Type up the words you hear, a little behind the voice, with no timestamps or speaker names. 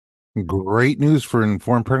Great news for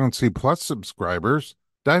Informed Pregnancy Plus subscribers.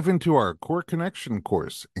 Dive into our Core Connection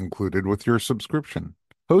course included with your subscription.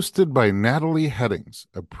 Hosted by Natalie Headings,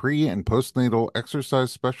 a pre and postnatal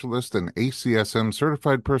exercise specialist and ACSM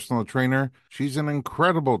certified personal trainer, she's an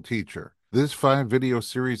incredible teacher. This 5 video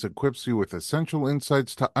series equips you with essential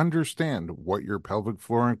insights to understand what your pelvic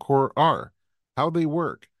floor and core are, how they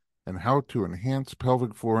work, and how to enhance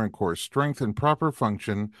pelvic floor and core strength and proper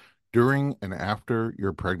function during and after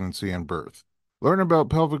your pregnancy and birth. Learn about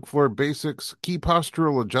pelvic floor basics, key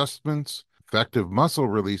postural adjustments, effective muscle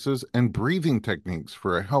releases, and breathing techniques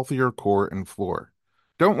for a healthier core and floor.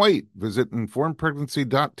 Don't wait. Visit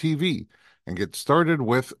informedpregnancy.tv and get started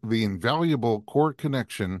with the invaluable Core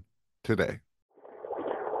Connection today.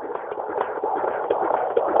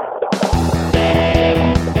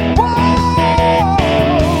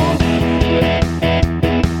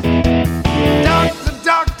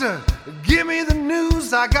 Doctor, give me the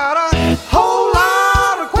news. I got a whole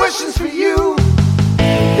lot of questions for you.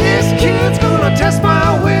 This kid's gonna test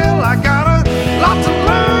my will. I got a lot to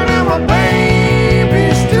learn and my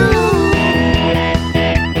baby's due.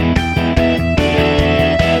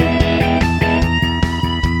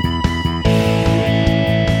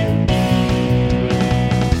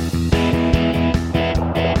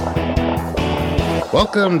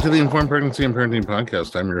 Welcome to the Informed Pregnancy and Parenting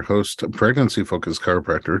Podcast. I'm your host, pregnancy-focused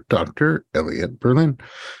chiropractor, Dr. Elliot Berlin.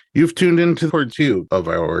 You've tuned into part 2 of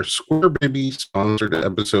our Square Baby sponsored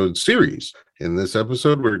episode series. In this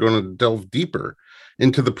episode, we're going to delve deeper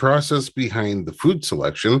into the process behind the food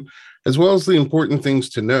selection, as well as the important things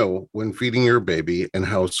to know when feeding your baby and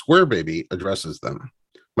how Square Baby addresses them.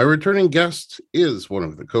 My returning guest is one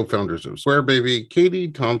of the co-founders of Square Baby, Katie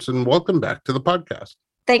Thompson. Welcome back to the podcast.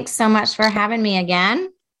 Thanks so much for having me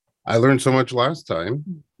again. I learned so much last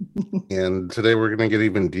time, and today we're going to get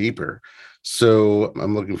even deeper. So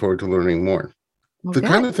I'm looking forward to learning more. Well, the good.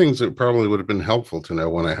 kind of things that probably would have been helpful to know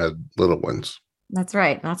when I had little ones. That's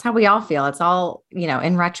right. That's how we all feel. It's all,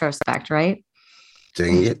 in retrospect, right?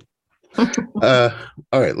 Dang it. All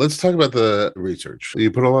right, let's talk about the research.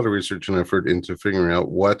 You put a lot of research and effort into figuring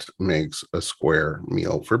out what makes a square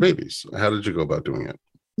meal for babies. How did you go about doing it?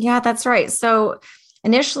 Yeah, that's right. So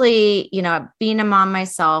initially, being a mom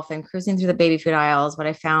myself and cruising through the baby food aisles, what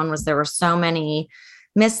I found was there were so many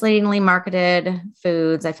misleadingly marketed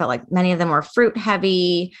foods. I felt like many of them were fruit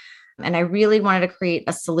heavy. And I really wanted to create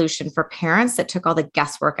a solution for parents that took all the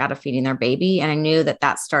guesswork out of feeding their baby. And I knew that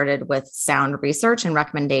that started with sound research and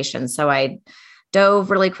recommendations. So I dove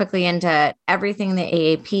really quickly into everything the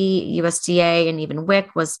AAP, USDA, and even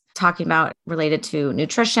WIC was talking about related to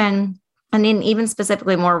nutrition. And then even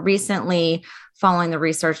specifically more recently, following the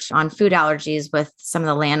research on food allergies with some of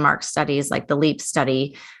the landmark studies like the LEAP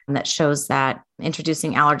study that shows that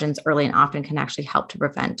introducing allergens early and often can actually help to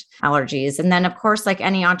prevent allergies. And then, of course, like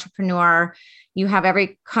any entrepreneur, you have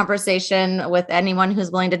every conversation with anyone who's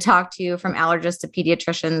willing to talk to you, from allergists to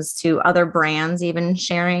pediatricians to other brands, even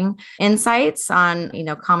sharing insights on,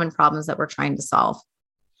 common problems that we're trying to solve.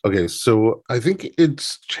 Okay, so I think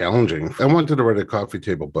it's challenging. I wanted to write a coffee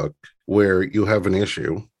table book where you have an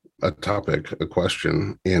issue, a topic, a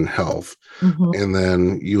question in health, and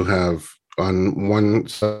then you have on one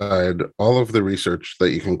side all of the research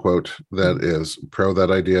that you can quote that is pro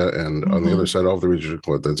that idea, and on the other side all of the research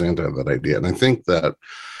quote that's anti that idea. And I think that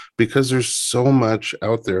because there's so much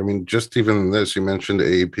out there, I mean, just even this, you mentioned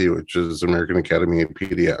AAP, which is American Academy of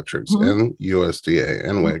Pediatrics, and USDA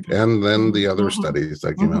and WIC, and then the other studies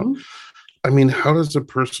that came out. I mean, how does a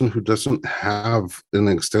person who doesn't have an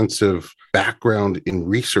extensive background in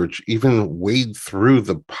research even wade through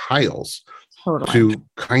the piles to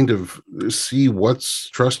kind of see what's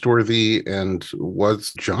trustworthy and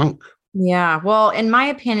what's junk? Yeah. Well, in my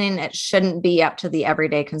opinion, it shouldn't be up to the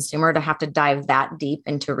everyday consumer to have to dive that deep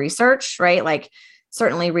into research, right? Like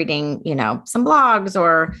certainly reading, some blogs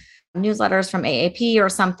or newsletters from AAP or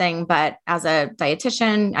something. But as a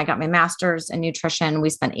dietitian, I got my master's in nutrition. We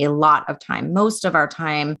spent a lot of time, most of our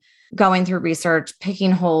time, going through research,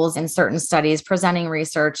 picking holes in certain studies, presenting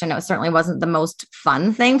research. And it certainly wasn't the most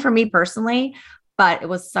fun thing for me personally, but it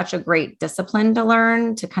was such a great discipline to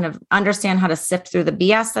learn, to kind of understand how to sift through the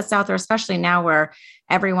BS that's out there, especially now where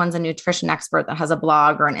everyone's a nutrition expert that has a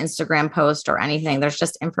blog or an Instagram post or anything. There's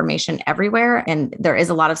just information everywhere. And there is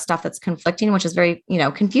a lot of stuff that's conflicting, which is very,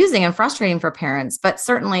 confusing and frustrating for parents. But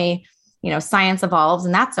certainly, science evolves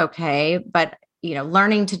and that's okay. But,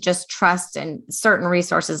 learning to just trust in certain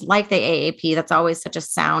resources like the AAP, that's always such a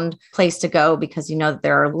sound place to go, because that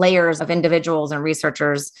there are layers of individuals and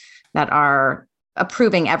researchers that are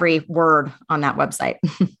approving every word on that website.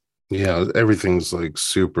 Yeah, everything's like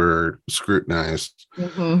super scrutinized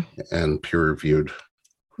Mhm. and peer reviewed.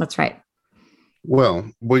 That's right. Well,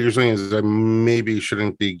 what you're saying is I maybe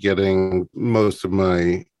shouldn't be getting most of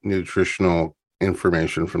my nutritional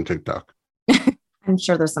information from TikTok. I'm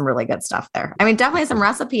sure there's some really good stuff there. I mean, definitely some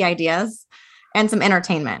recipe ideas and some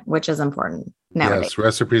entertainment, which is important nowadays. Yes,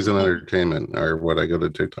 recipes and entertainment are what I go to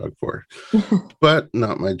TikTok for, but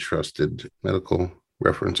not my trusted medical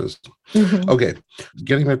references. Mhm. Okay,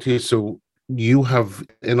 getting back to you. So you have,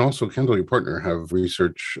 and also Kendall, your partner, have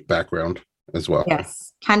research background as well.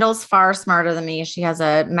 Yes. Kendall's far smarter than me. She has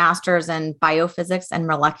a master's in biophysics and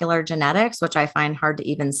molecular genetics, which I find hard to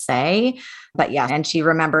even say. But yeah, and she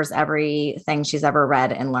remembers everything she's ever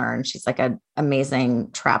read and learned. She's like an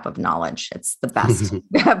amazing trap of knowledge. It's the best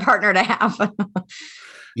partner to have.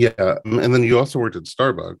 Yeah, and then you also worked at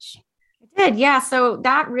Starbucks. Did. Yeah. So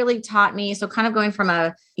that really taught me. So kind of going from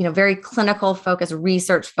a, very clinical focus,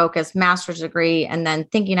 research focused master's degree, and then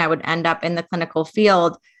thinking I would end up in the clinical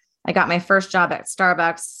field. I got my first job at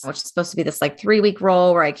Starbucks, which is supposed to be this like 3-week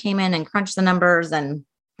role where I came in and crunched the numbers and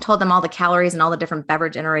told them all the calories and all the different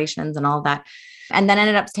beverage iterations and all of that. And then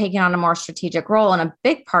ended up taking on a more strategic role. And a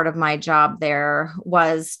big part of my job there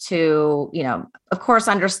was to, of course,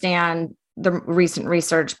 understand the recent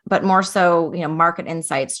research, but more so, market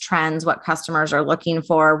insights, trends, what customers are looking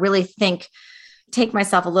for, really take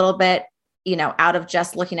myself a little bit, out of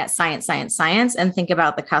just looking at science, and think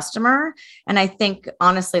about the customer. And I think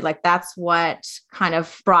honestly, like that's what kind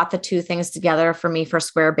of brought the two things together for me for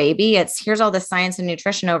Square Baby. It's here's all the science and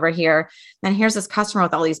nutrition over here. And here's this customer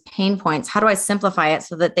with all these pain points. How do I simplify it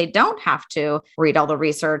so that they don't have to read all the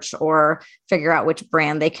research or figure out which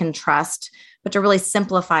brand they can trust, but to really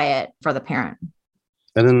simplify it for the parent?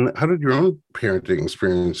 And then how did your own parenting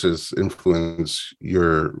experiences influence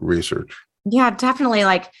your research? Yeah, definitely.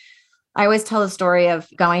 Like I always tell the story of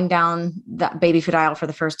going down the baby food aisle for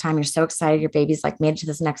the first time. You're so excited. Your baby's like made it to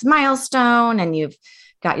this next milestone and you've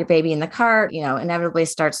got your baby in the cart, inevitably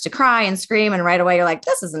starts to cry and scream. And right away you're like,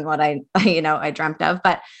 this isn't what I dreamt of.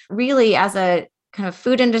 But really as a kind of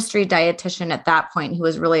food industry dietitian at that point, who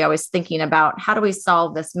was really always thinking about how do we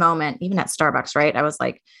solve this moment, even at Starbucks, right? I was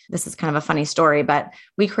like, this is kind of a funny story, but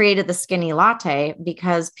we created the skinny latte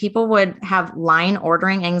because people would have line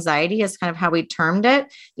ordering anxiety is kind of how we termed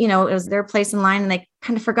it. It was their place in line and they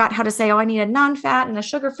kind of forgot how to say, oh, I need a non-fat and a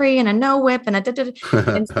sugar-free and a no whip and a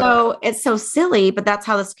da-da-da. And so it's so silly, but that's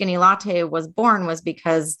how the skinny latte was born, was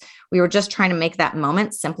because we were just trying to make that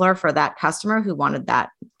moment simpler for that customer who wanted that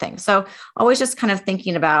thing. So always just kind of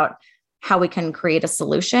thinking about how we can create a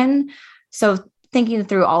solution. So thinking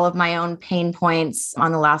through all of my own pain points.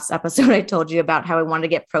 On the last episode, I told you about how I wanted to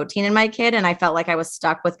get protein in my kid. And I felt like I was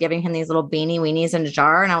stuck with giving him these little beanie weenies in a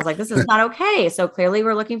jar. And I was like, this is not okay. So clearly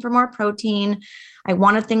we're looking for more protein. I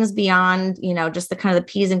wanted things beyond, just the kind of the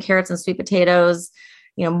peas and carrots and sweet potatoes,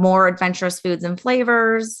 more adventurous foods and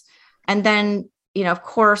flavors. And then, of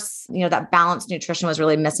course, that balanced nutrition was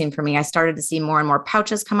really missing for me. I started to see more and more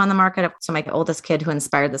pouches come on the market. So my oldest kid who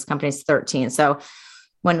inspired this company is 13. So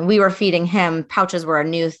when we were feeding him, pouches were a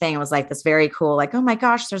new thing. It was like this very cool, like, oh my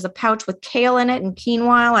gosh, there's a pouch with kale in it and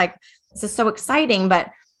quinoa. Like, this is so exciting.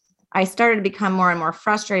 But I started to become more and more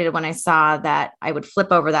frustrated when I saw that I would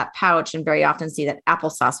flip over that pouch and very often see that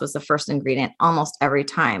applesauce was the first ingredient almost every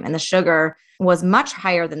time. And the sugar was much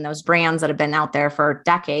higher than those brands that have been out there for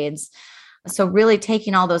decades. So really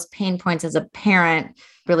taking all those pain points as a parent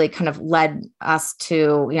really kind of led us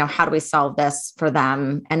to, how do we solve this for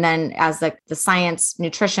them? And then as the science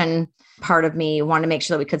nutrition part of me wanted to make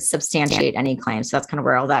sure that we could substantiate any claims. So that's kind of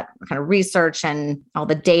where all that kind of research and all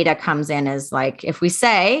the data comes in, is like, if we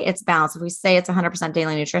say it's balanced, if we say it's 100%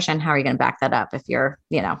 daily nutrition, how are you going to back that up if you're,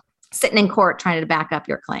 sitting in court trying to back up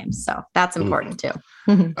your claims? So that's important too.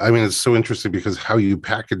 I mean, it's so interesting because how you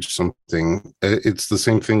package something, it's the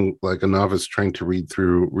same thing like a novice trying to read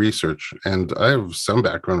through research. And I have some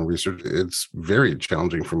background in research. It's very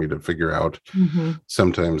challenging for me to figure out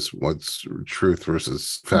sometimes what's truth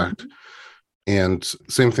versus fact. And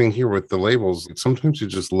same thing here with the labels. Sometimes you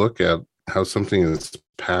just look at how something is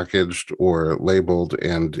packaged or labeled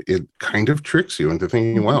and it kind of tricks you into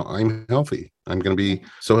thinking, wow, I'm healthy. I'm going to be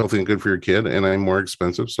so healthy and good for your kid, and I'm more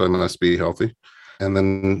expensive, so I must be healthy. And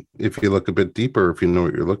then if you look a bit deeper, if you know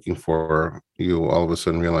what you're looking for, you all of a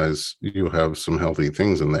sudden realize you have some healthy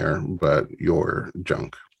things in there, but you're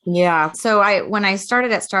junk. Yeah. So when I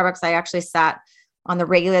started at Starbucks, I actually sat on the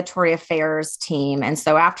regulatory affairs team. And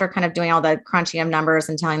so after kind of doing all the crunching of numbers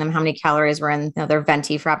and telling them how many calories were in their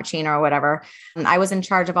venti frappuccino or whatever, I was in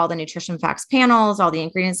charge of all the nutrition facts panels, all the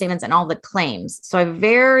ingredient statements, and all the claims. So I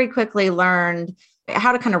very quickly learned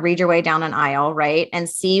how to kind of read your way down an aisle, right? And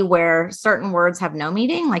see where certain words have no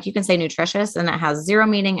meaning. Like you can say nutritious and it has zero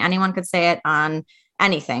meaning. Anyone could say it on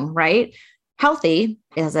anything, right? Healthy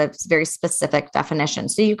is a very specific definition.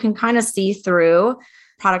 So you can kind of see through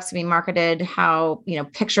products to be marketed, how,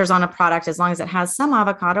 pictures on a product, as long as it has some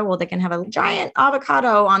avocado, well, they can have a giant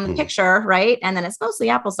avocado on the picture, right? And then it's mostly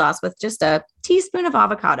applesauce with just a teaspoon of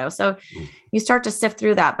avocado. So you start to sift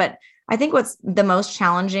through that. But I think what's the most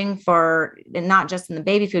challenging for, and not just in the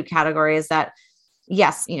baby food category, is that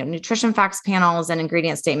yes, nutrition facts panels and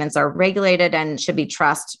ingredient statements are regulated and should be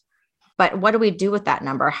trusted. But what do we do with that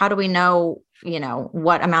number? How do we know,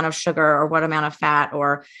 what amount of sugar or what amount of fat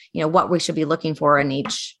or, what we should be looking for in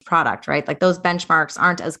each product, right? Like those benchmarks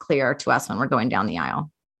aren't as clear to us when we're going down the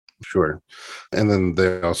aisle. Sure. And then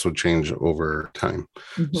they also change over time.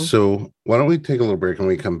 So why don't we take a little break, and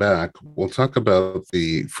when we come back, we'll talk about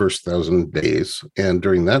the first 1,000 days. And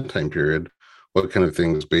during that time period, what kind of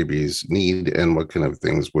things babies need and what kind of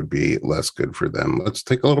things would be less good for them. Let's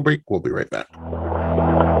take a little break. We'll be right back.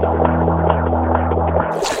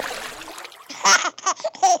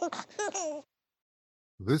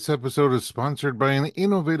 This episode is sponsored by an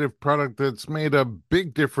innovative product that's made a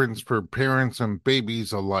big difference for parents and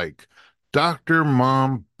babies alike. Dr.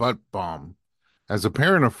 Mom Butt Balm. As a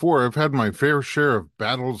parent of 4, I've had my fair share of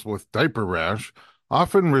battles with diaper rash,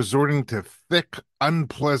 often resorting to thick,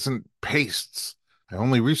 unpleasant pastes. I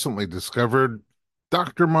only recently discovered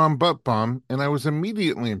Dr. Mom Butt Balm, and I was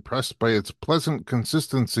immediately impressed by its pleasant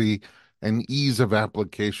consistency and ease of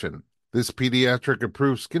application. This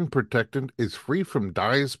pediatric-approved skin protectant is free from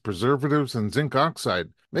dyes, preservatives, and zinc oxide,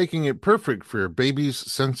 making it perfect for your baby's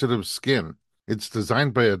sensitive skin. It's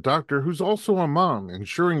designed by a doctor who's also a mom,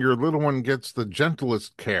 ensuring your little one gets the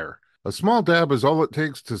gentlest care. A small dab is all it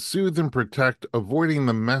takes to soothe and protect, avoiding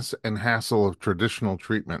the mess and hassle of traditional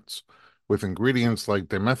treatments. With ingredients like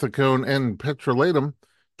dimethicone and petrolatum,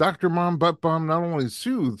 Dr. Mom Butt Balm not only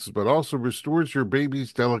soothes, but also restores your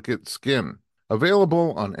baby's delicate skin.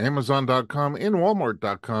 Available on Amazon.com and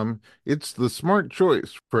Walmart.com, it's the smart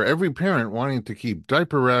choice for every parent wanting to keep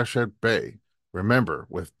diaper rash at bay. Remember,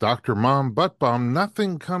 with Dr. Mom Butt Balm,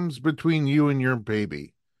 nothing comes between you and your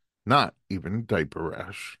baby, not even diaper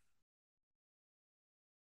rash.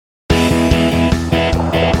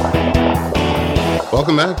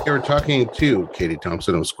 Welcome back. We're talking to Katie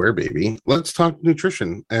Thompson of Square Baby. Let's talk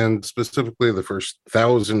nutrition, and specifically the first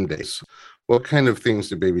 1,000 days. What kind of things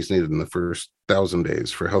do babies need in the first 1,000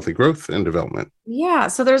 days for healthy growth and development? Yeah.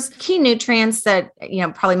 So there's key nutrients that,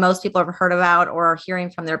 probably most people have heard about or are hearing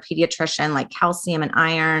from their pediatrician, like calcium and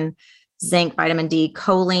iron, zinc, vitamin D.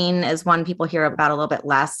 Choline is one people hear about a little bit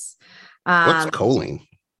less. What's choline?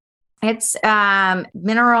 It's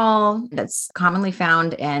mineral that's commonly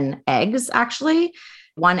found in eggs, actually.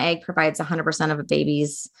 One egg provides 100% of a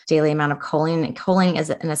baby's daily amount of choline. And choline is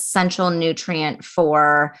an essential nutrient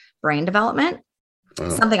for brain development.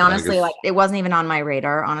 Something, honestly, like it wasn't even on my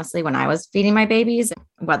radar, honestly, when I was feeding my babies,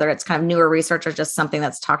 whether it's kind of newer research or just something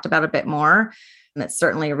that's talked about a bit more. And it's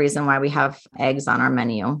certainly a reason why we have eggs on our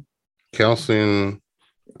menu. Calcium,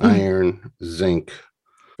 iron, zinc,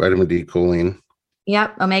 vitamin D, choline.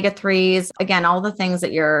 Yep. Omega-3s. Again, all the things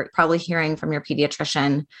that you're probably hearing from your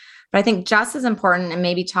pediatrician. But I think just as important and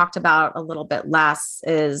maybe talked about a little bit less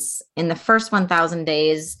is in the first 1,000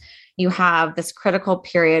 days, you have this critical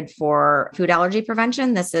period for food allergy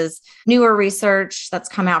prevention. This is newer research that's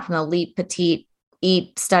come out from the Leap Petite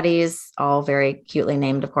Eat studies, all very cutely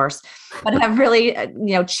named, of course, but have really,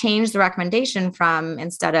 changed the recommendation from,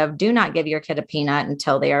 instead of do not give your kid a peanut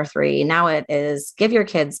until they are 3, now it is give your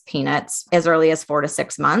kids peanuts as early as 4 to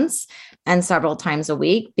 6 months and several times a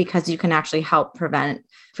week, because you can actually help prevent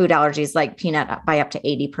food allergies like peanut by up to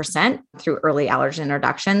 80% through early allergen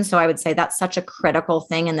introduction. So I would say that's such a critical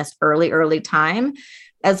thing in this early time,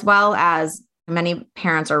 as well as many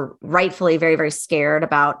parents are rightfully very, very scared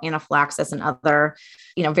about anaphylaxis and other,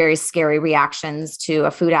 very scary reactions to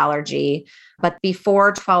a food allergy. But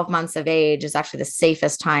before 12 months of age is actually the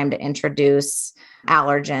safest time to introduce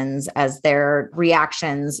allergens, as their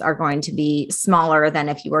reactions are going to be smaller than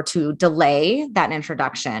if you were to delay that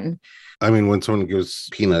introduction. I mean, when someone gives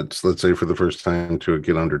peanuts, let's say for the first time to a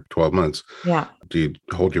kid under 12 months, yeah, do you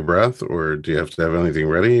hold your breath, or do you have to have anything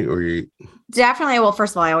ready, or you? Definitely. Well,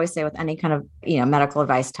 first of all, I always say with any kind of, medical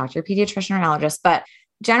advice, talk to your pediatrician or allergist, but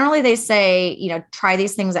generally they say, try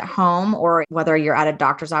these things at home, or whether you're at a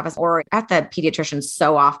doctor's office or at the pediatrician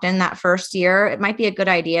so often that first year, it might be a good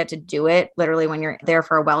idea to do it literally when you're there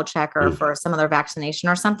for a well check or for some other vaccination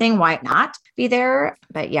or something. Why not be there?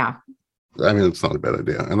 But yeah. I mean, it's not a bad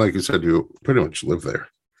idea. And like you said, you pretty much live there.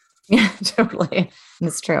 Yeah, totally.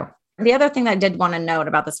 It's true. The other thing that I did want to note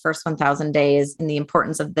about this first 1,000 days and the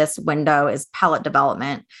importance of this window is palate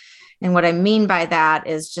development. And what I mean by that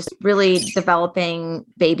is just really developing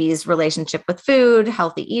baby's relationship with food,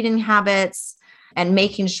 healthy eating habits, and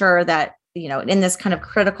making sure that, in this kind of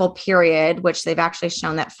critical period, which they've actually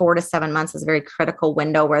shown that 4 to 7 months is a very critical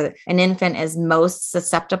window where an infant is most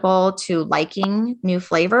susceptible to liking new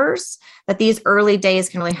flavors, that these early days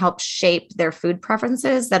can really help shape their food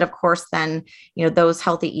preferences. That, of course, then, those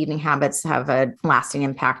healthy eating habits have a lasting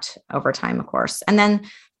impact over time, of course. And then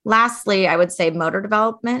lastly, I would say motor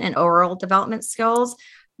development and oral development skills.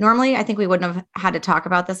 Normally, I think we wouldn't have had to talk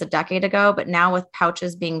about this a decade ago, but now with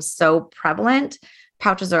pouches being so prevalent,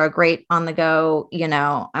 pouches are a great on the go.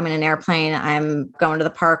 I'm in an airplane, I'm going to the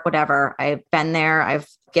park, whatever. I've been there. I've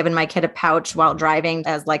given my kid a pouch while driving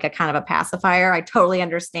as like a kind of a pacifier. I totally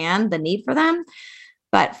understand the need for them.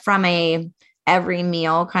 But from a every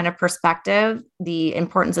meal kind of perspective, the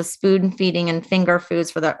importance of spoon feeding and finger foods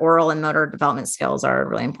for the oral and motor development skills are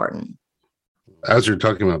really important. As you're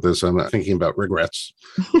talking about this, I'm thinking about regrets.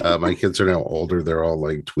 My kids are now older. They're all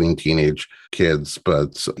like tween teenage kids.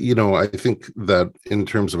 But, I think that in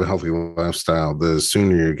terms of a healthy lifestyle, the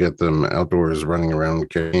sooner you get them outdoors running around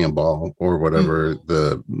kicking a ball or whatever,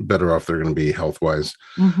 the better off they're going to be health-wise.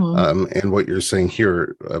 And what you're saying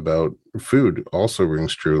here about food also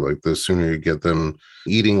rings true. Like the sooner you get them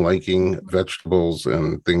liking vegetables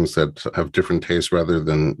and things that have different tastes rather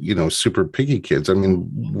than, super picky kids. I mean,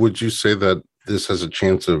 would you say that this has a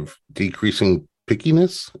chance of decreasing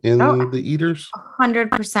pickiness in the eaters?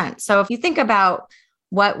 100%. So if you think about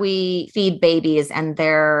what we feed babies and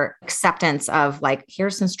their acceptance of like,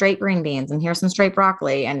 here's some straight green beans and here's some straight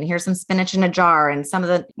broccoli and here's some spinach in a jar and some of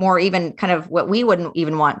the more even kind of what we wouldn't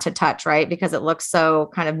even want to touch, right? Because it looks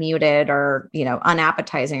so kind of muted or,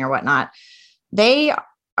 unappetizing or whatnot. They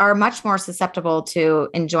are much more susceptible to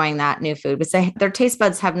enjoying that new food because their taste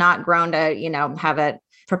buds have not grown to, have a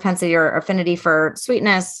propensity or affinity for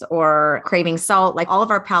sweetness or craving salt. Like all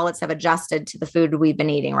of our palates have adjusted to the food we've been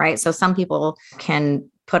eating, right? So some people can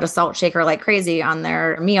put a salt shaker like crazy on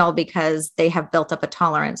their meal because they have built up a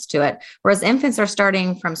tolerance to it. Whereas infants are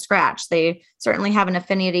starting from scratch. They certainly have an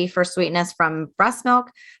affinity for sweetness from breast milk,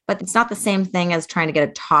 but it's not the same thing as trying to get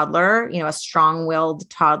a toddler, a strong-willed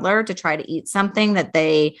toddler to try to eat something that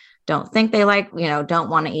they don't think they like, don't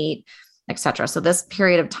want to eat, etc. So this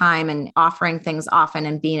period of time and offering things often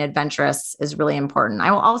and being adventurous is really important.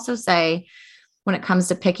 I will also say when it comes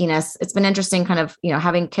to pickiness, it's been interesting kind of,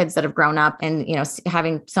 having kids that have grown up and,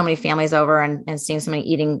 having so many families over and seeing so many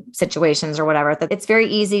eating situations or whatever, that it's very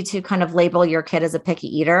easy to kind of label your kid as a picky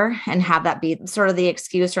eater and have that be sort of the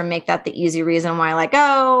excuse or make that the easy reason why like,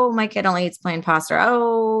 oh, my kid only eats plain pasta.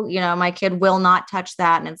 Oh, my kid will not touch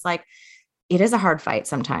that. And it's like, it is a hard fight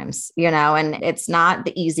sometimes, and it's not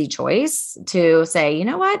the easy choice to say, you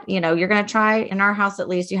know what, you're going to try in our house, at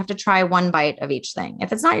least you have to try one bite of each thing.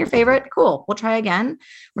 If it's not your favorite, cool, we'll try again.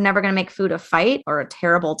 We're never going to make food a fight or a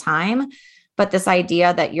terrible time. But this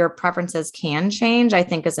idea that your preferences can change, I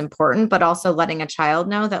think is important, but also letting a child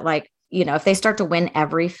know that like, if they start to win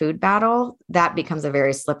every food battle, that becomes a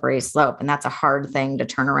very slippery slope. And that's a hard thing to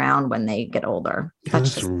turn around when they get older.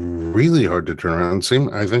 That's really hard to turn around.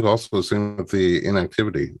 I think also the same with the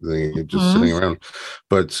inactivity, just sitting around.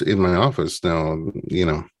 But in my office now,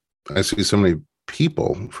 I see so many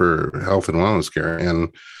people for health and wellness care,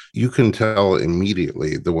 and you can tell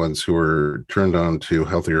immediately the ones who are turned on to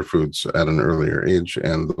healthier foods at an earlier age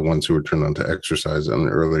and the ones who are turned on to exercise at an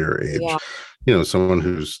earlier age. Yeah. Someone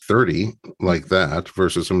who's 30 like that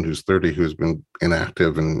versus someone who's 30 who's been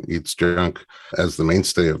inactive and eats junk as the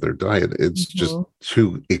mainstay of their diet. It's just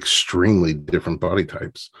two extremely different body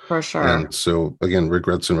types. For sure. And so, again,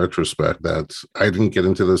 regrets in retrospect that I didn't get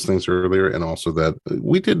into those things earlier, and also that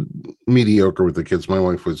we did mediocre with the kids. My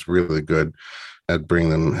wife was really good at bringing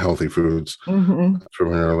them healthy foods from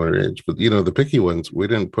an earlier age. But, the picky ones, we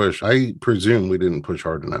didn't push. I presume we didn't push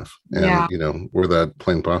hard enough. And, we're that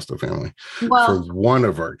plain pasta family for one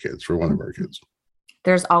of our kids.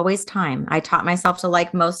 There's always time. I taught myself to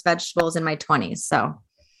like most vegetables in my 20s. So.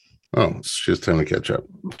 Oh, it's just time to catch up.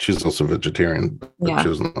 She's also vegetarian, but she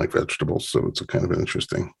doesn't like vegetables. So it's kind of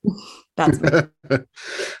interesting. That's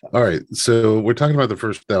all right. So we're talking about the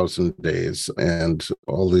first 1,000 days and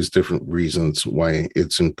all these different reasons why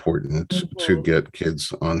it's important to get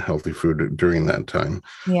kids on healthy food during that time.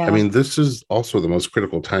 Yeah. I mean, this is also the most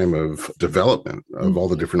critical time of development of all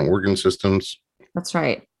the different organ systems. That's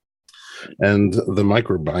right. And the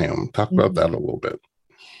microbiome. Talk about that a little bit.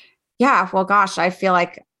 Yeah. Well, gosh, I feel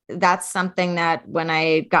like that's something that when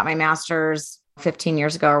I got my master's, 15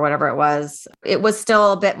 years ago or whatever it was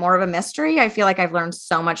still a bit more of a mystery. I feel like I've learned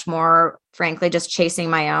so much more, frankly, just chasing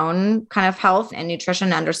my own kind of health and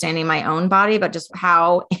nutrition, understanding my own body, but just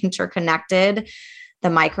how interconnected the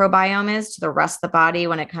microbiome is to the rest of the body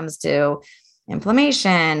when it comes to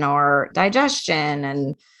inflammation or digestion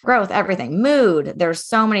and growth, everything, mood. There's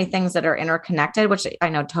so many things that are interconnected, which I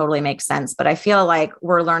know totally makes sense, but I feel like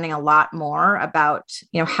we're learning a lot more about,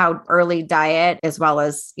 how early diet, as well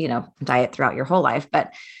as, diet throughout your whole life,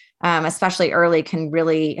 but especially early, can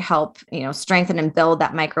really help, strengthen and build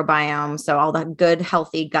that microbiome. So all the good,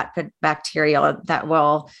 healthy gut bacteria that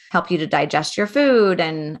will help you to digest your food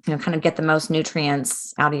and, kind of get the most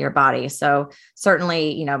nutrients out of your body. So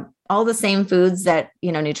certainly, all the same foods that,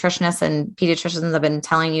 nutritionists and pediatricians have been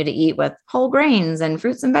telling you to eat, with whole grains and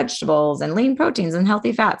fruits and vegetables and lean proteins and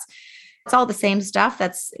healthy fats. It's all the same stuff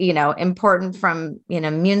that's, important from,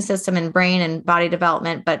 immune system and brain and body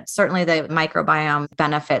development, but certainly the microbiome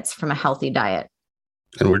benefits from a healthy diet.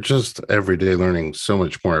 And we're just every day learning so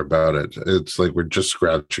much more about it. It's like we're just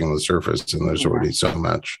scratching the surface and there's already so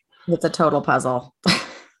much. It's a total puzzle.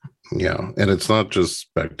 Yeah. And it's not just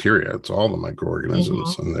bacteria, it's all the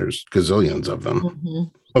microorganisms, and there's gazillions of them.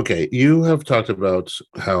 Okay. You have talked about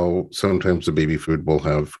how sometimes the baby food will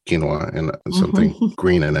have quinoa and something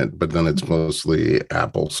green in it, but then it's mostly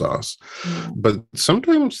applesauce. But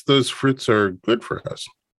sometimes those fruits are good for us.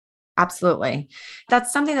 Absolutely.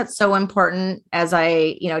 That's something that's so important as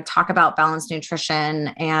I, talk about balanced nutrition.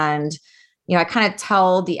 And, I kind of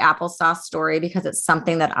tell the applesauce story because it's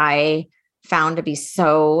something that I found to be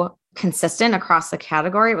so consistent across the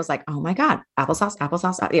category. It was like, oh my God,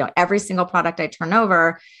 applesauce. Every single product I turn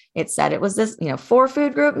over, it said it was this, 4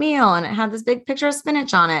 food group meal, and it had this big picture of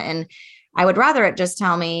spinach on it. And I would rather it just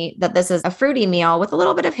tell me that this is a fruity meal with a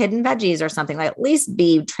little bit of hidden veggies or something. Like, at least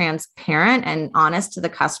be transparent and honest to the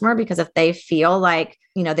customer, because if they feel like,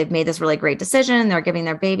 they've made this really great decision, they're giving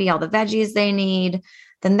their baby all the veggies they need,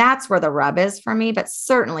 then that's where the rub is for me. But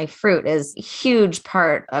certainly fruit is a huge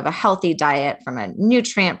part of a healthy diet from a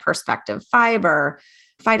nutrient perspective, fiber,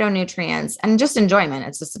 phytonutrients, and just enjoyment.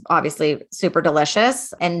 It's just obviously super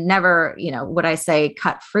delicious, and never, would I say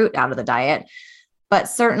cut fruit out of the diet, but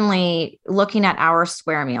certainly looking at our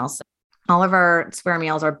square meals. All of our square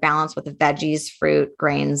meals are balanced with the veggies, fruit,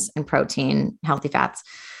 grains, and protein, healthy fats.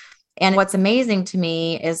 And what's amazing to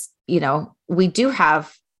me is, we do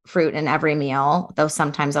have fruit in every meal, though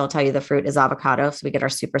sometimes I'll tell you the fruit is avocado. So we get our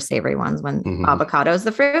super savory ones when avocado is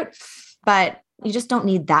the fruit, but you just don't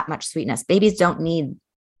need that much sweetness. Babies don't need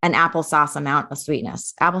an applesauce amount of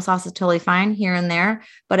sweetness. Applesauce is totally fine here and there,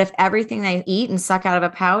 but if everything they eat and suck out of a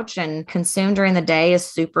pouch and consume during the day is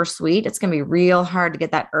super sweet, it's going to be real hard to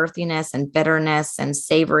get that earthiness and bitterness and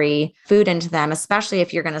savory food into them, especially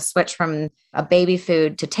if you're going to switch from a baby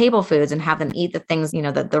food to table foods and have them eat the things,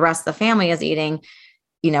 that the rest of the family is eating.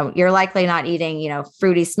 You're likely not eating,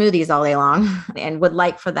 fruity smoothies all day long, and would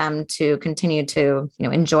like for them to continue to,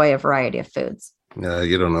 enjoy a variety of foods. Yeah,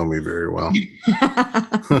 you don't know me very well.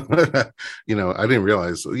 I didn't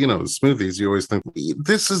realize, smoothies, you always think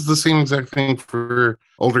this is the same exact thing for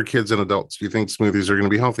older kids and adults. You think smoothies are going to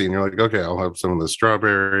be healthy, and you're like, okay, I'll have some of the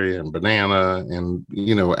strawberry and banana and,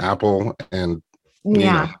 apple. And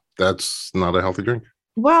that's not a healthy drink.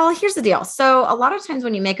 Well, here's the deal. So a lot of times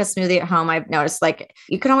when you make a smoothie at home, I've noticed, like,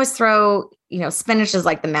 you can always throw, spinach is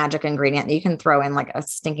like the magic ingredient. You can throw in like a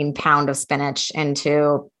stinking pound of spinach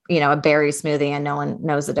into, a berry smoothie, and no one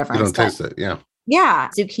knows the difference. You don't taste it. Yeah. Yeah.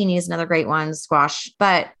 Zucchini is another great one, squash.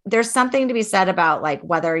 But there's something to be said about, like,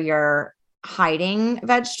 whether you're hiding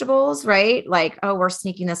vegetables, right? Like, oh, we're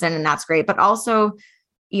sneaking this in and that's great. But also,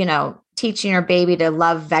 teaching your baby to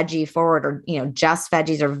love veggie forward, or, just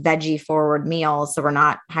veggies or veggie forward meals. So we're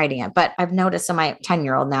not hiding it. But I've noticed, so my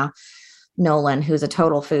 10-year-old now, Nolan, who's a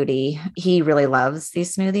total foodie, he really loves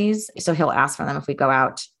these smoothies. So he'll ask for them if we go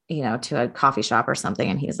out, to a coffee shop or something.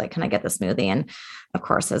 And he's like, can I get the smoothie? And of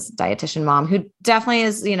course, his dietitian mom, who definitely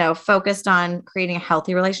is, focused on creating a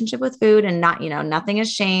healthy relationship with food, and not, nothing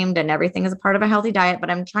is shamed and everything is a part of a healthy diet. But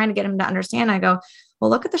I'm trying to get him to understand. I go,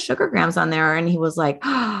 well, look at the sugar grams on there. And he was like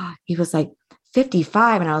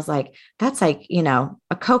 55. And I was like, that's like,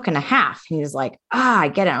 a Coke and a half. And he was like, I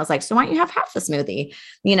get it. I was like, so why don't you have half the smoothie?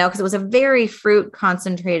 Because it was a very fruit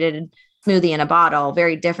concentrated smoothie in a bottle,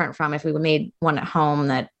 very different from if we made one at home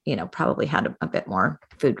that, probably had a bit more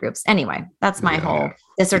food groups. Anyway, that's my whole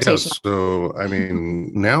dissertation. Yeah, so,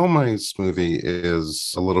 now my smoothie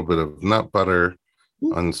is a little bit of nut butter,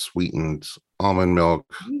 unsweetened almond milk,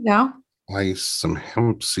 there you go, ice, some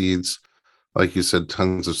hemp seeds, like you said,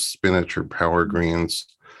 tons of spinach or power greens,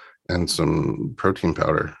 and some protein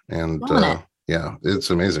powder. And Yeah, it's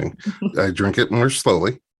amazing. I drink it more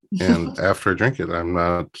slowly. And after I drink it, I'm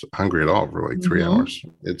not hungry at all for like 3 hours.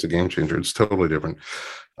 It's a game changer. It's totally different.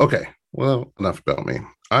 Okay. Well, enough about me.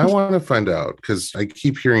 I want to find out because I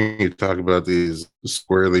keep hearing you talk about these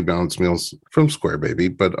squarely balanced meals from Square Baby,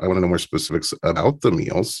 but I want to know more specifics about the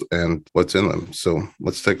meals and what's in them. So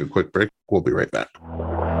let's take a quick break. We'll be right back.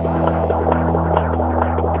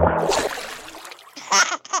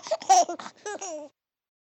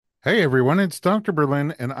 Hey everyone, it's Dr.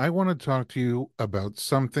 Berlin, and I want to talk to you about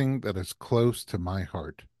something that is close to my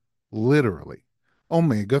heart. Literally,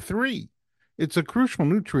 omega-3. It's a crucial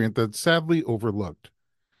nutrient that's sadly overlooked.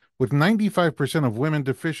 With 95% of women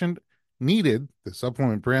deficient, Needed, the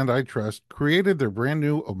supplement brand I trust, created their brand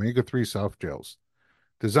new omega-3 soft gels.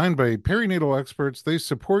 Designed by perinatal experts, they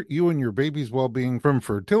support you and your baby's well-being from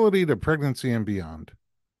fertility to pregnancy and beyond.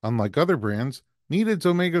 Unlike other brands, Needed's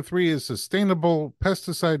omega-3 is sustainable,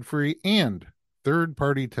 pesticide-free, and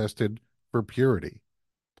third-party tested for purity.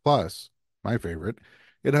 Plus, my favorite,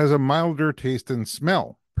 it has a milder taste and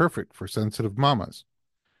smell, perfect for sensitive mamas.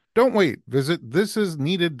 Don't wait. Visit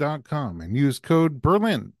thisisneeded.com and use code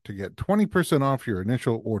BERLIN to get 20% off your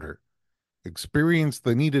initial order. Experience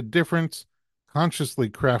the Needed difference, consciously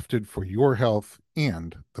crafted for your health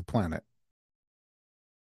and the planet.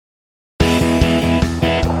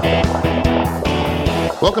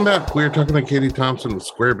 Welcome back. We're talking to Katie Thompson with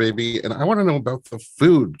Square Baby, and I want to know about the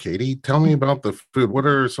food. Katie, tell me about the food. What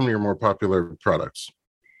are some of your more popular products?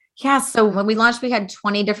 Yeah, so when we launched, we had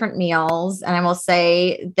 20 different meals, and I will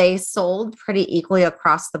say they sold pretty equally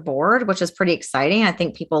across the board, which is pretty exciting. I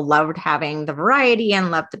think people loved having the variety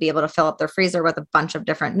and loved to be able to fill up their freezer with a bunch of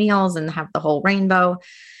different meals and have the whole rainbow.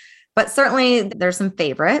 But certainly there's some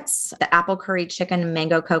favorites. The apple curry chicken and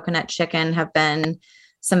mango coconut chicken have been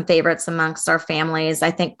some favorites amongst our families.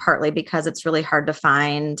 I think partly because it's really hard to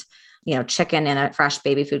find, chicken in a fresh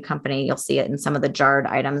baby food company. You'll see it in some of the jarred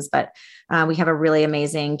items, but we have a really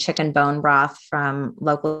amazing chicken bone broth from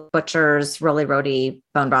local butchers, Roly Roti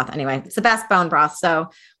bone broth. Anyway, it's the best bone broth. So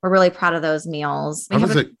we're really proud of those meals. How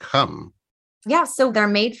does it come? Yeah, so they're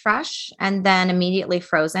made fresh and then immediately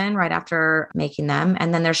frozen right after making them.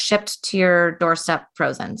 And then they're shipped to your doorstep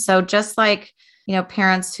frozen. So just like,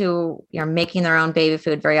 parents who are making their own baby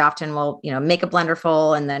food very often will, make a blender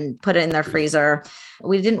full and then put it in their freezer.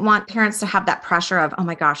 We didn't want parents to have that pressure of, oh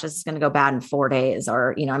my gosh, this is going to go bad in 4 days,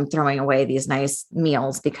 or, I'm throwing away these nice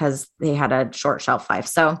meals because they had a short shelf life.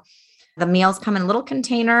 So the meals come in a little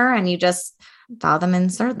container and you just thaw them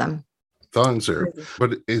and serve them. Thaw and serve.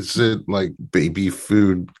 But is it like baby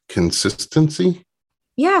food consistency?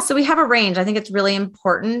 Yeah. So we have a range. I think it's really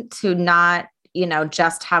important to not,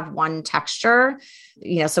 just have one texture,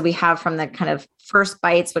 so we have from the kind of first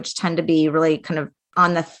bites, which tend to be really kind of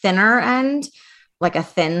on the thinner end, like a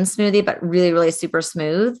thin smoothie, but really, really super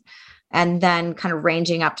smooth. And then kind of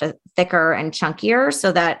ranging up to thicker and chunkier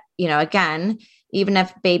so that, again, even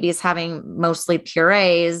if baby is having mostly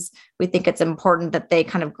purees, we think it's important that they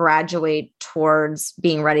kind of graduate towards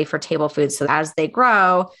being ready for table food. So as they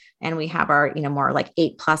grow and we have our, more like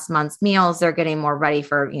 8+ months meals, they're getting more ready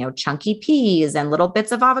for, chunky peas and little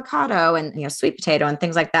bits of avocado and, sweet potato and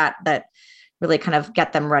things like that, that really kind of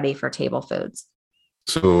get them ready for table foods.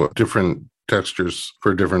 So different textures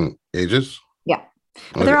for different ages? Yeah.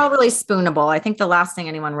 But they're all really spoonable. I think the last thing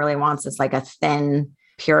anyone really wants is like a thin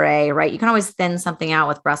puree, right? You can always thin something out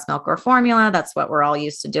with breast milk or formula. That's what we're all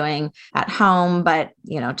used to doing at home. But,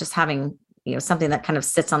 just having, something that kind of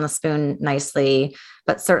sits on the spoon nicely,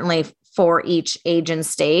 but certainly for each age and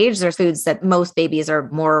stage, there's foods that most babies are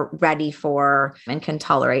more ready for and can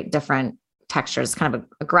tolerate different textures, kind of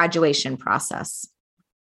a graduation process.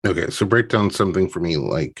 Okay. So break down something for me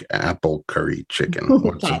like apple curry chicken.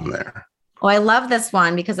 What's in there? Well, I love this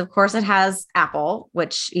one because of course it has apple,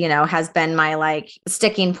 which, has been my like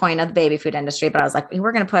sticking point of the baby food industry. But I was like,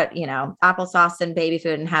 we're going to put, applesauce in baby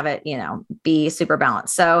food and have it, be super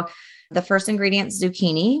balanced. So the first ingredient is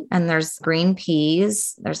zucchini, and there's green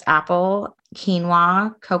peas, there's apple,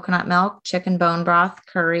 quinoa, coconut milk, chicken bone broth,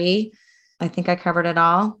 curry. I think I covered it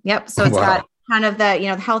all. Yep. So it's got kind of the,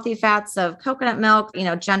 the healthy fats of coconut milk,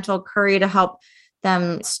 gentle curry to help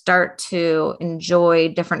them start to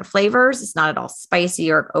enjoy different flavors. It's not at all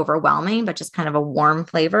spicy or overwhelming, but just kind of a warm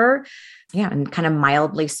flavor. Yeah. And kind of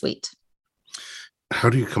mildly sweet. How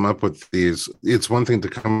do you come up with these? It's one thing to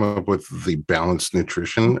come up with the balanced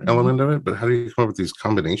nutrition element of it, but how do you come up with these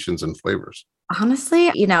combinations and flavors? Honestly,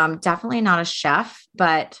 I'm definitely not a chef,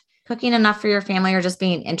 but cooking enough for your family or just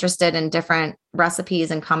being interested in different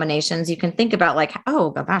recipes and combinations, you can think about like,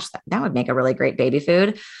 oh gosh, that would make a really great baby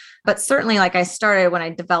food. But certainly, like I started when I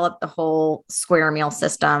developed the whole square meal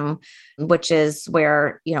system, which is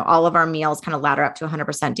where, all of our meals kind of ladder up to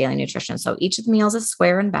 100% daily nutrition. So each of the meals is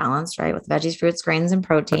square and balanced, right? With veggies, fruits, grains, and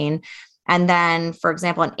protein. And then, for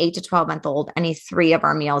example, an 8 to 12 month old, any 3 of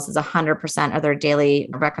our meals is 100% of their daily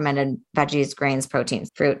recommended veggies, grains,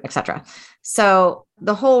 proteins, fruit, etc. So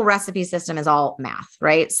the whole recipe system is all math,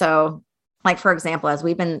 right? So like, for example, as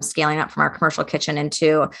we've been scaling up from our commercial kitchen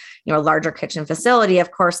into, a larger kitchen facility,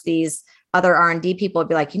 of course, these other R&D people would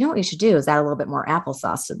be like, what you should do is add a little bit more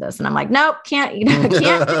applesauce to this. And I'm like, nope, can't do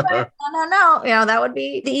it. No. That would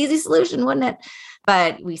be the easy solution, wouldn't it?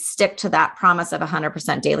 But we stick to that promise of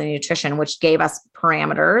 100% daily nutrition, which gave us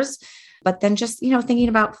parameters. But then just, thinking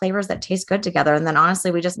about flavors that taste good together. And then honestly,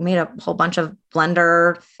 we just made a whole bunch of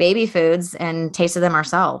blender baby foods and tasted them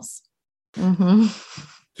ourselves. Mm-hmm.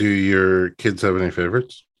 Do your kids have any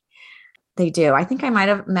favorites? They do. I think I might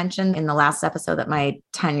have mentioned in the last episode that my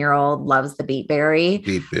 10-year-old loves the beet berry.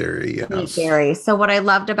 Beet berry, yes. Beet berry. So what I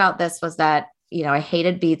loved about this was that, I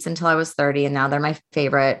hated beets until I was 30, and now they're one of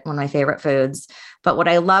my favorite foods. But what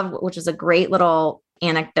I love, which is a great little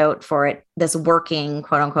anecdote for it, this working,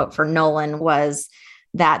 quote unquote, for Nolan, was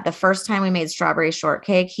that the first time we made strawberry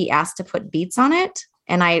shortcake, he asked to put beets on it.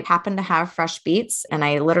 And I happened to have fresh beets, and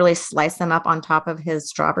I literally sliced them up on top of his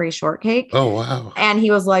strawberry shortcake. Oh, wow. And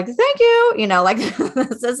he was like, thank you.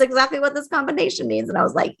 This is exactly what this combination means. And I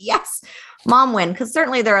was like, yes, mom win. Because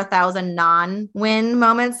certainly there are 1,000 non-win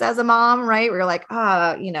moments as a mom, right? We're like,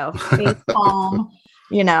 face palm,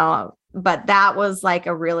 But that was like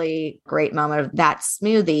a really great moment of that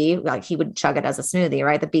smoothie. Like he would chug it as a smoothie,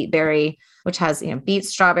 right? The beet berry, which has, beets,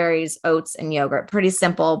 strawberries, oats, and yogurt. Pretty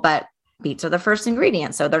simple, but beets are the first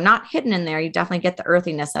ingredient. So they're not hidden in there. You definitely get the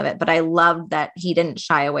earthiness of it. But I loved that he didn't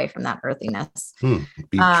shy away from that earthiness.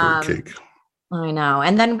 Beet shortcake. I know.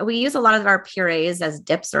 And then we use a lot of our purees as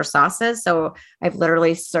dips or sauces. So I've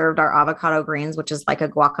literally served our avocado greens, which is like a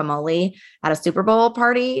guacamole, at a Super Bowl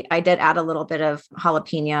party. I did add a little bit of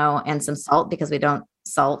jalapeno and some salt because we don't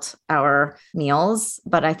salt our meals.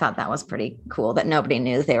 But I thought that was pretty cool that nobody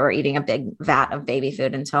knew they were eating a big vat of baby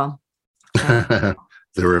food until the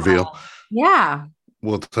reveal. Yeah.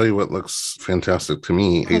 We'll tell you what looks fantastic to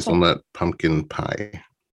me, hazelnut pumpkin pie.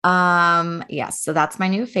 Yes. So that's my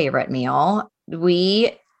new favorite meal.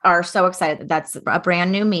 We are so excited that that's a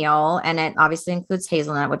brand new meal, and it obviously includes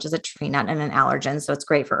hazelnut, which is a tree nut and an allergen. So it's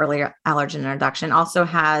great for early allergen introduction. Also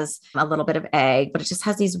has a little bit of egg, but it just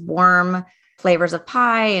has these warm flavors of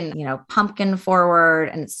pie and, pumpkin forward,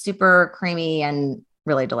 and it's super creamy and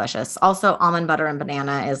really delicious. Also, almond butter and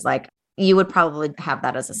banana is like, you would probably have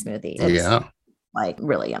that as a smoothie. It's like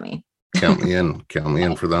really yummy. Count me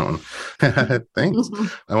in for that one. Thanks.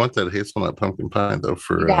 I want that hazelnut pumpkin pie though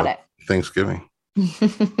for Thanksgiving. Do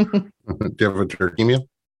you have a turkey meal?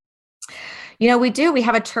 We do. We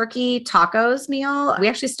have a turkey tacos meal. We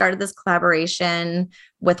actually started this collaboration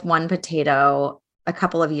with One Potato a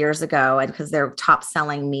couple of years ago, and because their top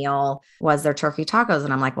selling meal was their turkey tacos.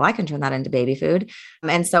 And I'm like, well, I can turn that into baby food.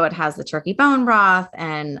 And so it has the turkey bone broth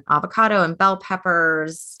and avocado and bell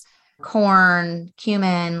peppers, corn,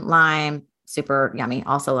 cumin, lime, super yummy.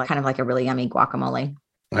 Also kind of like a really yummy guacamole.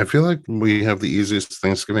 I feel like we have the easiest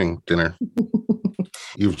Thanksgiving dinner.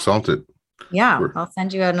 You've salted. Yeah. I'll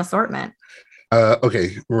send you an assortment.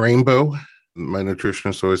 Okay. Rainbow. My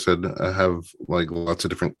nutritionist always said have like lots of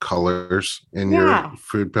different colors in your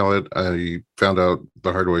food palette. I found out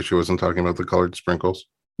the hard way she wasn't talking about the colored sprinkles.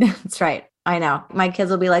 That's right. I know. My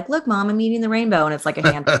kids will be like, look, mom, I'm eating the rainbow. And it's like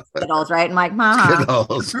a handful of Skittles, right? I'm like,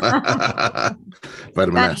 Skittles.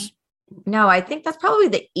 Vitamin S. No, I think that's probably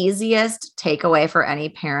the easiest takeaway for any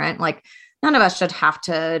parent. Like, none of us should have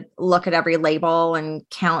to look at every label and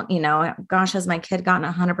count, gosh, has my kid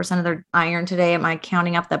gotten 100% of their iron today? Am I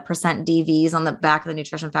counting up the percent DVs on the back of the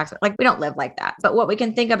nutrition facts? Like, we don't live like that. But what we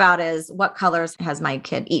can think about is what colors has my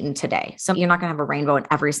kid eaten today? So you're not going to have a rainbow in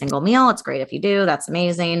every single meal. It's great if you do. That's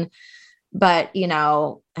amazing. But,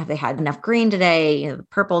 have they had enough green today? The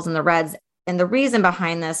purples and the reds. And the reason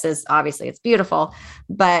behind this is obviously it's beautiful,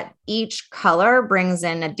 but each color brings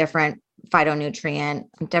in a different phytonutrient,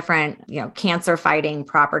 different, cancer fighting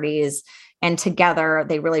properties. And together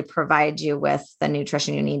they really provide you with the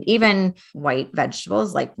nutrition you need. Even white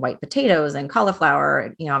vegetables like white potatoes and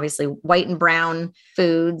cauliflower, obviously white and brown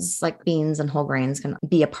foods like beans and whole grains can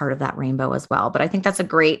be a part of that rainbow as well. But I think that's a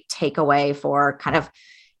great takeaway for kind of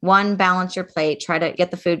one, balance your plate, try to get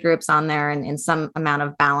the food groups on there and in some amount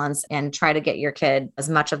of balance, and try to get your kid as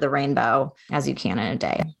much of the rainbow as you can in a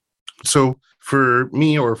day. So for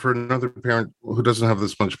me or for another parent who doesn't have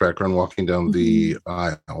this much background walking down the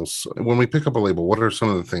aisles, when we pick up a label, what are some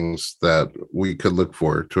of the things that we could look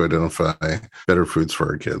for to identify better foods for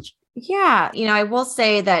our kids? Yeah. I will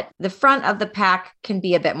say that the front of the pack can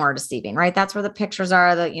be a bit more deceiving, right? That's where the pictures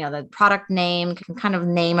are. The product name can kind of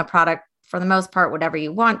name a product for the most part, whatever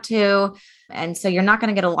you want to. And so you're not going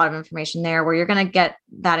to get a lot of information there. Where you're going to get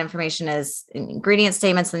that information is ingredient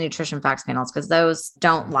statements and nutrition facts panels, because those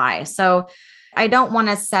don't lie. So I don't want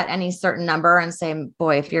to set any certain number and say,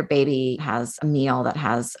 boy, if your baby has a meal that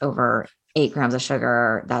has over 8 grams of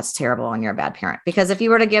sugar, that's terrible and you're a bad parent. Because if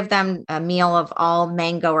you were to give them a meal of all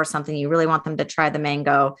mango or something, you really want them to try the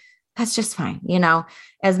mango, that's just fine.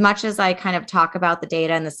 As much as I kind of talk about the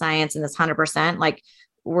data and the science and this 100%, like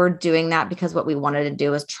we're doing that because what we wanted to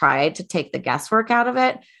do is try to take the guesswork out of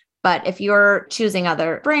it. But if you're choosing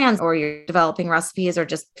other brands or you're developing recipes or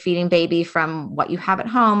just feeding baby from what you have at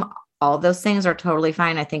home, all of those things are totally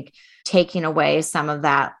fine. I think taking away some of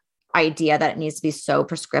that idea that it needs to be so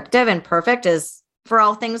prescriptive and perfect is, for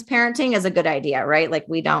all things parenting, is a good idea, right? Like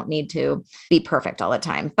we don't need to be perfect all the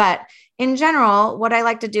time. But in general, what I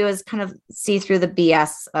like to do is kind of see through the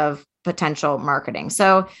BS of potential marketing.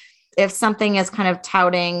 So if something is kind of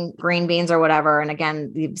touting green beans or whatever, and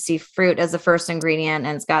again, you see fruit as the first ingredient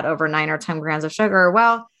and it's got over 9 or 10 grams of sugar,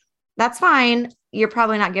 well, that's fine. You're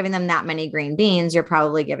probably not giving them that many green beans. You're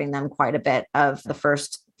probably giving them quite a bit of the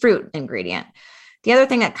first fruit ingredient. The other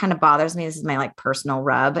thing that kind of bothers me, this is my personal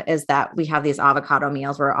rub, is that we have these avocado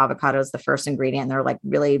meals where avocado is the first ingredient. And they're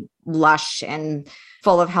really lush and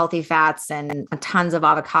full of healthy fats and tons of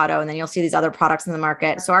avocado. And then you'll see these other products in the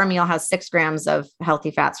market. So our meal has 6 grams of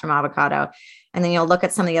healthy fats from avocado. And then you'll look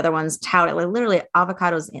at some of the other ones, tout it, literally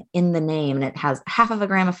avocado's in the name and it has 0.5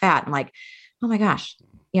 grams of fat. I'm like, oh my gosh.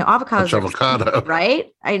 Avocados, avocado, right?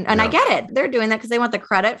 I get it. They're doing that because they want the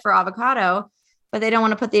credit for avocado, but they don't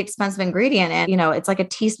want to put the expensive ingredient in. It's like a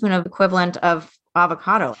teaspoon of equivalent of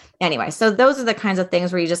avocado. Anyway, so those are the kinds of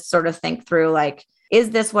things where you just sort of think through,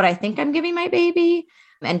 is this what I think I'm giving my baby?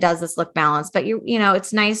 And does this look balanced? But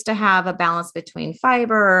it's nice to have a balance between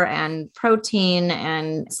fiber and protein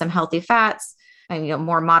and some healthy fats, and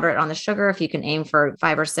more moderate on the sugar. If you can aim for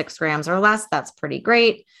 5 or 6 grams or less, that's pretty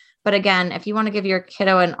great. But again, if you want to give your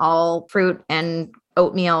kiddo an all fruit and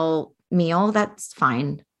oatmeal meal, that's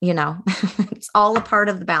fine. It's all a part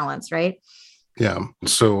of the balance, right? Yeah.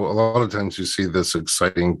 So a lot of times you see this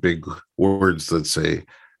exciting big words that say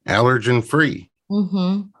allergen free.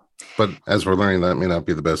 Mm-hmm. But as we're learning, that may not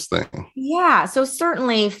be the best thing. Yeah. So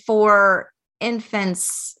certainly for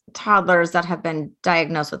infants, toddlers that have been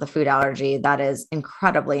diagnosed with a food allergy, that is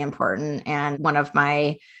incredibly important. And one of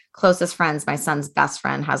my closest friends, my son's best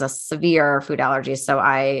friend, has a severe food allergy. So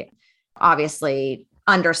I obviously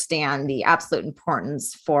understand the absolute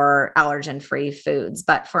importance for allergen-free foods.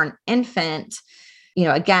 But for an infant,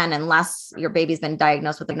 again, unless your baby's been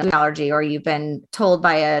diagnosed with an allergy or you've been told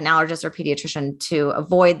by an allergist or pediatrician to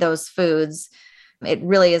avoid those foods, it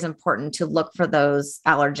really is important to look for those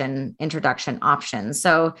allergen introduction options.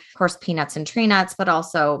 So, of course, peanuts and tree nuts, but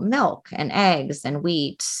also milk and eggs and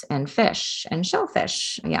wheat and fish and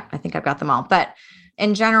shellfish. Yeah, I think I've got them all. But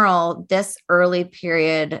in general, this early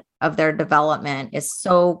period of their development is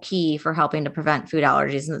so key for helping to prevent food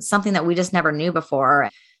allergies. And it's something that we just never knew before.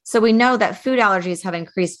 So we know that food allergies have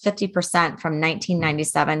increased 50% from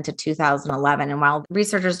 1997 to 2011. And while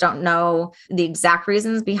researchers don't know the exact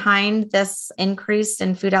reasons behind this increase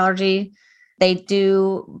in food allergy, they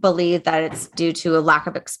do believe that it's due to a lack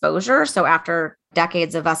of exposure. So after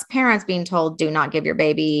decades of us parents being told, do not give your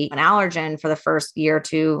baby an allergen for the first year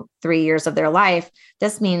to 3 years of their life,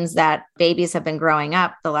 this means that babies have been growing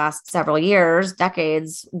up the last several years,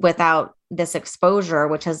 decades, without this exposure,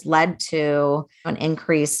 which has led to an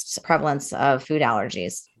increased prevalence of food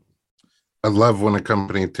allergies. I love when a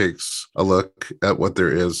company takes a look at what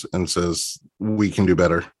there is and says, we can do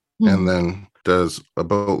better. Mm-hmm. And then does a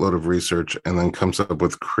boatload of research and then comes up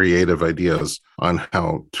with creative ideas on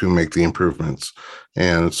how to make the improvements.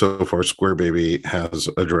 And so far, Square Baby has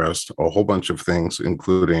addressed a whole bunch of things,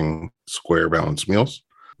 including square balanced meals,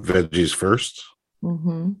 veggies first,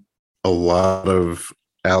 a lot of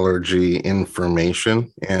allergy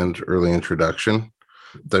information and early introduction,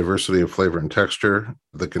 diversity of flavor and texture,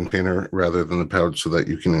 the container rather than the pouch, so that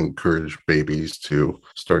you can encourage babies to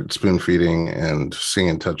start spoon feeding and seeing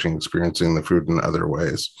and touching, experiencing the food in other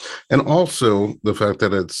ways. And also the fact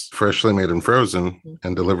that it's freshly made and frozen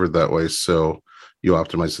and delivered that way, so you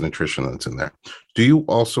optimize the nutrition that's in there. Do you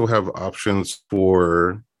also have options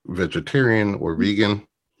for vegetarian or vegan?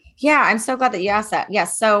 Yeah, I'm so glad that you asked that.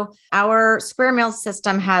 Yes. So our Square Meals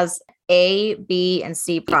system has A, B, and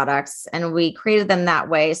C products, and we created them that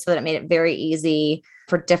way so that it made it very easy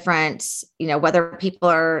for different, whether people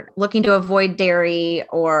are looking to avoid dairy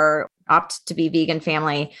or opt to be vegan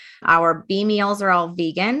family. Our B meals are all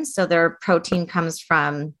vegan. So their protein comes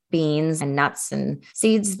from beans and nuts and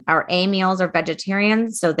seeds. Our A meals are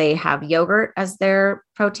vegetarian. So they have yogurt as their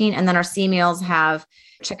protein. And then our C meals have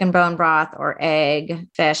chicken bone broth or egg,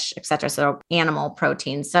 fish, etc. So animal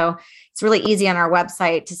protein. So it's really easy on our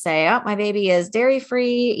website to say, oh, my baby is dairy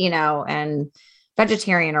free, and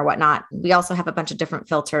vegetarian or whatnot. We also have a bunch of different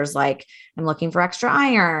filters, like I'm looking for extra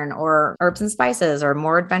iron or herbs and spices or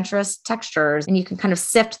more adventurous textures. And you can kind of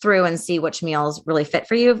sift through and see which meals really fit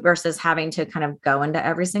for you versus having to kind of go into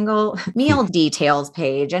every single meal details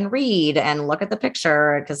page and read and look at the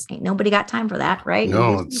picture, because ain't nobody got time for that, right?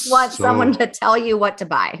 No, you just want someone to tell you what to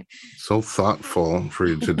buy. So thoughtful for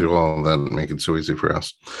you to do all that and make it so easy for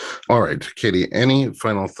us. All right, Katie, any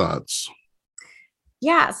final thoughts?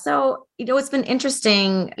 Yeah. So, it's been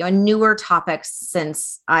interesting, newer topics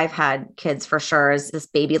since I've had kids for sure is this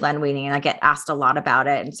baby-led weaning. And I get asked a lot about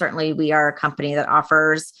it. And certainly we are a company that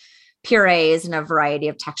offers purees in a variety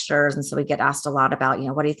of textures. And so we get asked a lot about,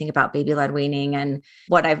 what do you think about baby-led weaning? And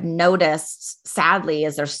what I've noticed, sadly,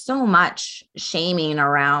 is there's so much shaming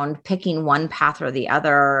around picking one path or the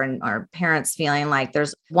other, and our parents feeling like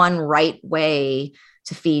there's one right way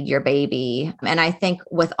to feed your baby. And I think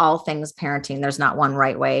with all things parenting, there's not one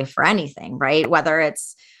right way for anything, right? Whether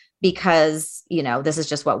it's because, this is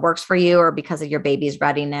just what works for you or because of your baby's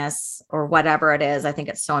readiness or whatever it is. I think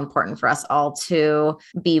it's so important for us all to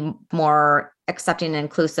be more accepting and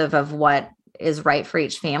inclusive of what is right for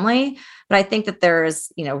each family. But I think that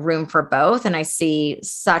there's, room for both. And I see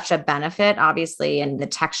such a benefit, obviously, in the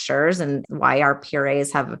textures and why our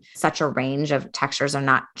purees have such a range of textures and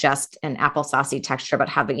not just an applesaucey texture, but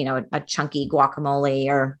have, a chunky guacamole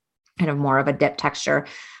or kind of more of a dip texture.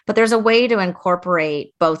 But there's a way to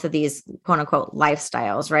incorporate both of these quote unquote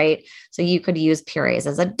lifestyles, right? So you could use purees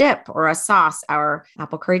as a dip or a sauce. Our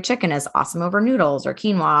apple curry chicken is awesome over noodles or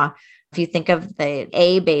quinoa. If you think of the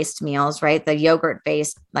A-based meals, right, the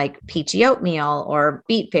yogurt-based like peachy oatmeal or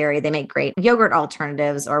beet berry, they make great yogurt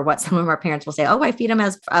alternatives, or what some of our parents will say, oh, I feed them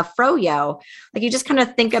as a froyo. Like, you just kind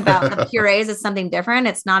of think about the purees as something different.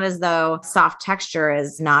 It's not as though soft texture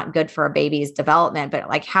is not good for a baby's development, but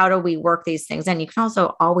like, how do we work these things in? You can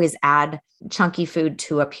also always add chunky food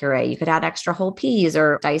to a puree. You could add extra whole peas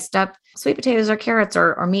or diced up sweet potatoes or carrots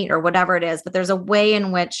or meat or whatever it is. But there's a way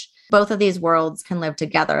in which both of these worlds can live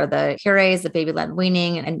together. The purees, the baby-led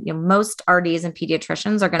weaning, and most RDs and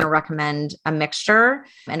pediatricians are going to recommend a mixture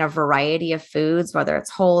and a variety of foods, whether it's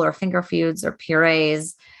whole or finger foods or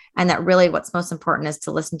purees. And that really what's most important is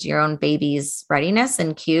to listen to your own baby's readiness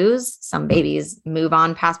and cues. Some babies move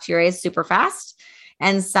on past purees super fast,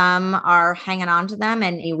 and some are hanging on to them,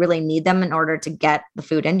 and you really need them in order to get the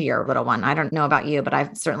food into your little one. I don't know about you, but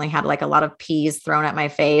I've certainly had like a lot of peas thrown at my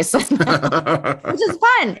face, which is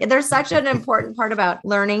fun. There's such an important part about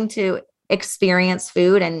learning to experience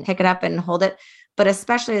food and pick it up and hold it. But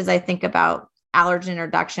especially as I think about allergen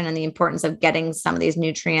introduction and the importance of getting some of these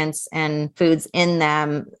nutrients and foods in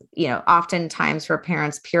them, oftentimes for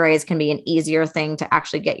parents, purees can be an easier thing to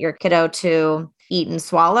actually get your kiddo to eat and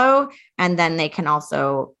swallow. And then they can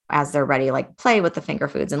also, as they're ready, like play with the finger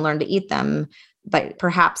foods and learn to eat them. But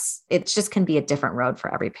perhaps it just can be a different road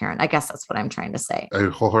for every parent. I guess that's what I'm trying to say. I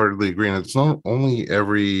wholeheartedly agree. And it's not only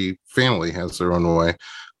every family has their own way,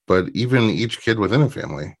 but even each kid within a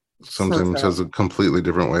family sometimes has a completely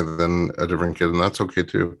different way than a different kid. And that's okay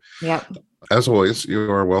too. Yep. As always,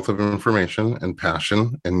 you are a wealth of information and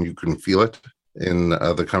passion, and you can feel it in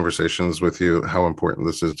the conversations with you, how important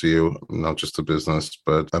this is to you, not just a business,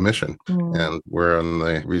 but a mission. And we're on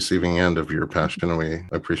the receiving end of your passion, and we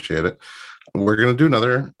appreciate it. We're going to do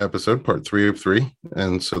another episode, part 3 of 3.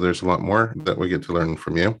 And so there's a lot more that we get to learn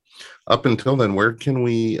from you. Up until then, where can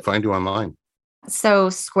we find you online? So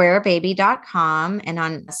squarebaby.com, and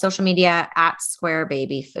on social media at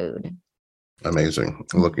squarebabyfood. Amazing.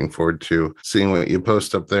 I'm looking forward to seeing what you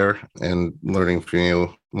post up there and learning from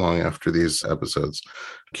you long after these episodes.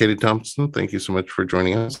 Katie Thompson, thank you so much for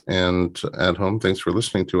joining us. And at home, thanks for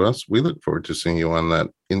listening to us. We look forward to seeing you on that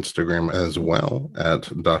Instagram as well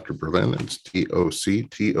at Dr. Berlin. It's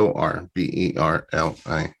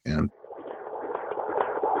DoctorBerlin.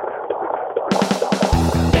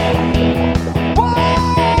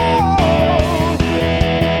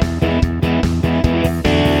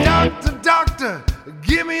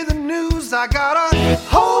 Give me the news, I got a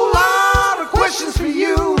whole lot of questions for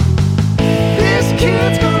you. This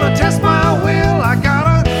kid's gonna test my will, I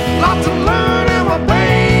got a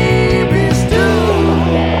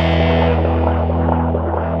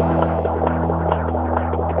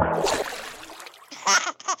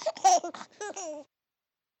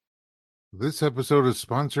This episode is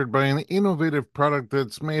sponsored by an innovative product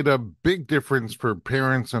that's made a big difference for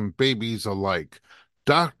parents and babies alike.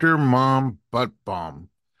 Dr. Mom Butt Balm.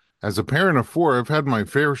 As a parent of 4, I've had my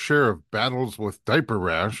fair share of battles with diaper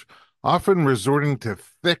rash, often resorting to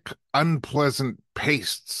thick, unpleasant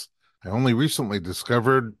pastes. I only recently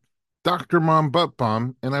discovered Dr. Mom Butt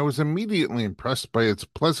Balm, and I was immediately impressed by its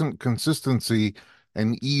pleasant consistency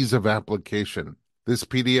and ease of application. This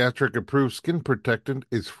pediatric-approved skin protectant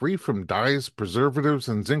is free from dyes, preservatives,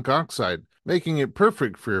 and zinc oxide, making it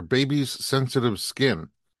perfect for your baby's sensitive skin.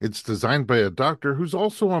 It's designed by a doctor who's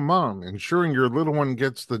also a mom, ensuring your little one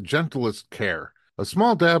gets the gentlest care. A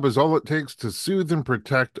small dab is all it takes to soothe and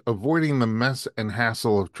protect, avoiding the mess and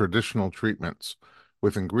hassle of traditional treatments.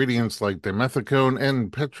 With ingredients like dimethicone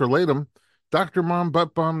and petrolatum, Dr. Mom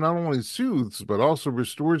Butt Balm not only soothes, but also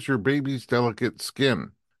restores your baby's delicate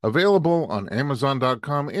skin. Available on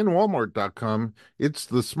Amazon.com and Walmart.com, it's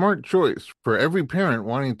the smart choice for every parent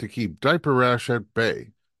wanting to keep diaper rash at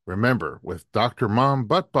bay. Remember, with Dr. Mom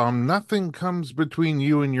Butt Balm, nothing comes between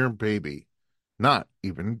you and your baby, not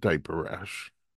even diaper rash.